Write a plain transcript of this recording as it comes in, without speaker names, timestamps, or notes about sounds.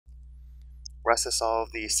for us to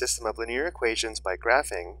solve the system of linear equations by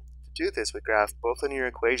graphing. To do this, we graph both linear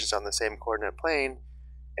equations on the same coordinate plane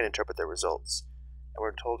and interpret their results. And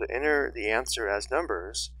we're told to enter the answer as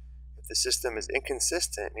numbers. If the system is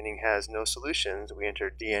inconsistent, meaning has no solutions, we enter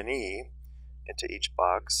D and E into each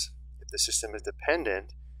box. If the system is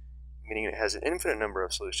dependent, meaning it has an infinite number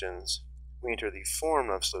of solutions, we enter the form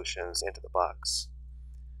of solutions into the box.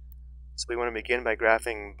 So we want to begin by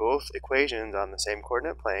graphing both equations on the same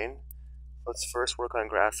coordinate plane. Let's first work on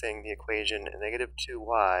graphing the equation negative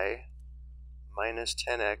 2y minus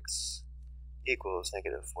 10x equals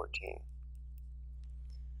negative 14.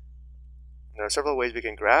 There are several ways we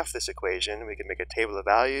can graph this equation. We can make a table of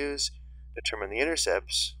values, determine the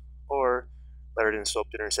intercepts, or let it in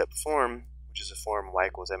slope-to-intercept form, which is a form y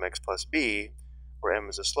equals mx plus b, where m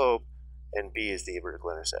is the slope and b is the vertical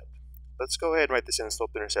intercept. Let's go ahead and write this in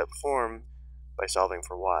slope-to-intercept form by solving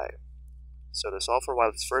for y. So to solve for y,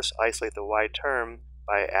 let's first isolate the y term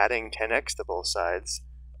by adding 10x to both sides,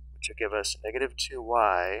 which will give us negative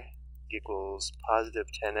 2y equals positive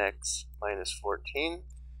 10x minus 14. And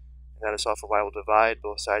now to solve for y, we'll divide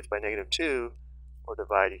both sides by negative 2, or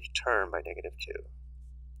divide each term by negative 2.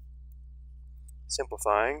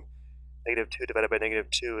 Simplifying, negative 2 divided by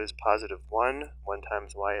negative 2 is positive 1. 1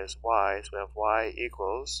 times y is y, so we have y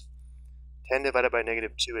equals 10 divided by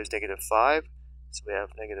negative 2 is negative 5, so we have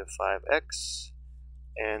negative 5x.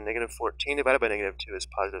 And negative 14 divided by negative 2 is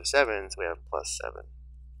positive 7, so we have plus 7.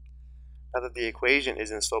 Now that the equation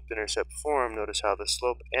is in slope-to-intercept form, notice how the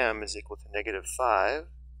slope m is equal to negative 5,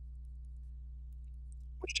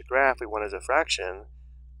 which to graph we want as a fraction.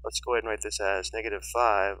 Let's go ahead and write this as negative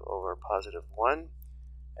 5 over positive 1.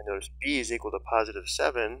 And notice b is equal to positive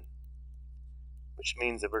 7, which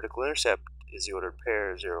means the vertical intercept is the ordered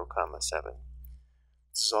pair 0, 7.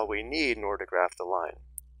 This is all we need in order to graph the line.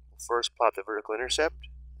 We'll first plot the vertical intercept,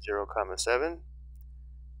 0, 7. And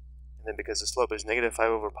then because the slope is negative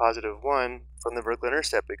 5 over positive 1, from the vertical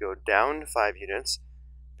intercept we go down 5 units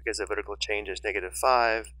because the vertical change is negative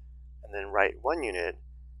 5, and then right 1 unit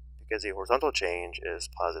because the horizontal change is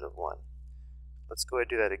positive 1. Let's go ahead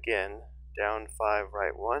and do that again. Down 5,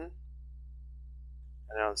 right 1. And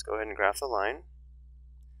now let's go ahead and graph the line.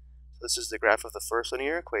 So this is the graph of the first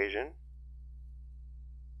linear equation.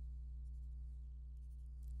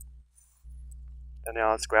 And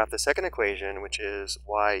now let's graph the second equation, which is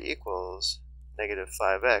y equals negative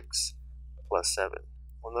 5x plus 7.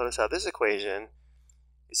 Well, notice how this equation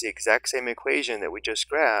is the exact same equation that we just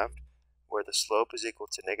graphed, where the slope is equal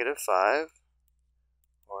to negative 5,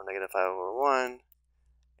 or negative 5 over 1,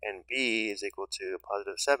 and b is equal to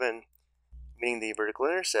positive 7, meaning the vertical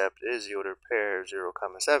intercept is the ordered pair 0,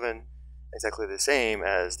 7, exactly the same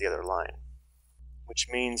as the other line. Which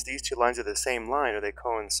means these two lines are the same line, or they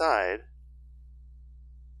coincide.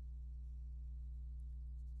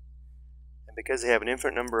 And because they have an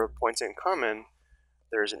infinite number of points in common,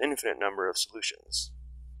 there's an infinite number of solutions.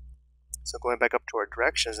 So going back up to our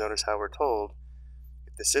directions, notice how we're told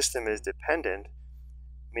if the system is dependent,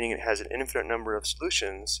 meaning it has an infinite number of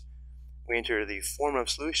solutions, we enter the form of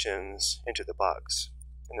solutions into the box.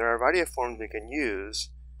 And there are a variety of forms we can use,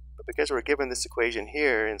 but because we're given this equation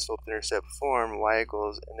here in slope-to-intercept form, y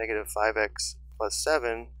equals negative 5x plus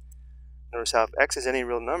 7, notice how if x is any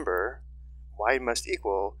real number, y must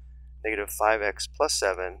equal negative 5x plus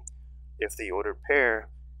 7 if the ordered pair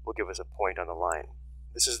will give us a point on the line.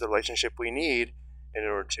 This is the relationship we need in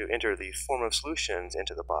order to enter the form of solutions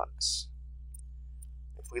into the box.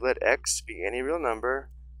 If we let x be any real number,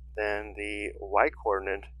 then the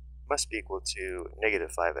y-coordinate must be equal to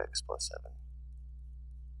negative 5x plus 7.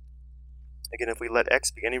 Again, if we let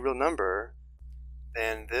x be any real number,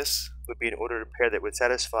 then this would be an ordered pair that would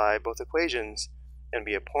satisfy both equations and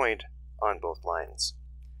be a point on both lines.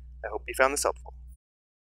 I hope you found this helpful.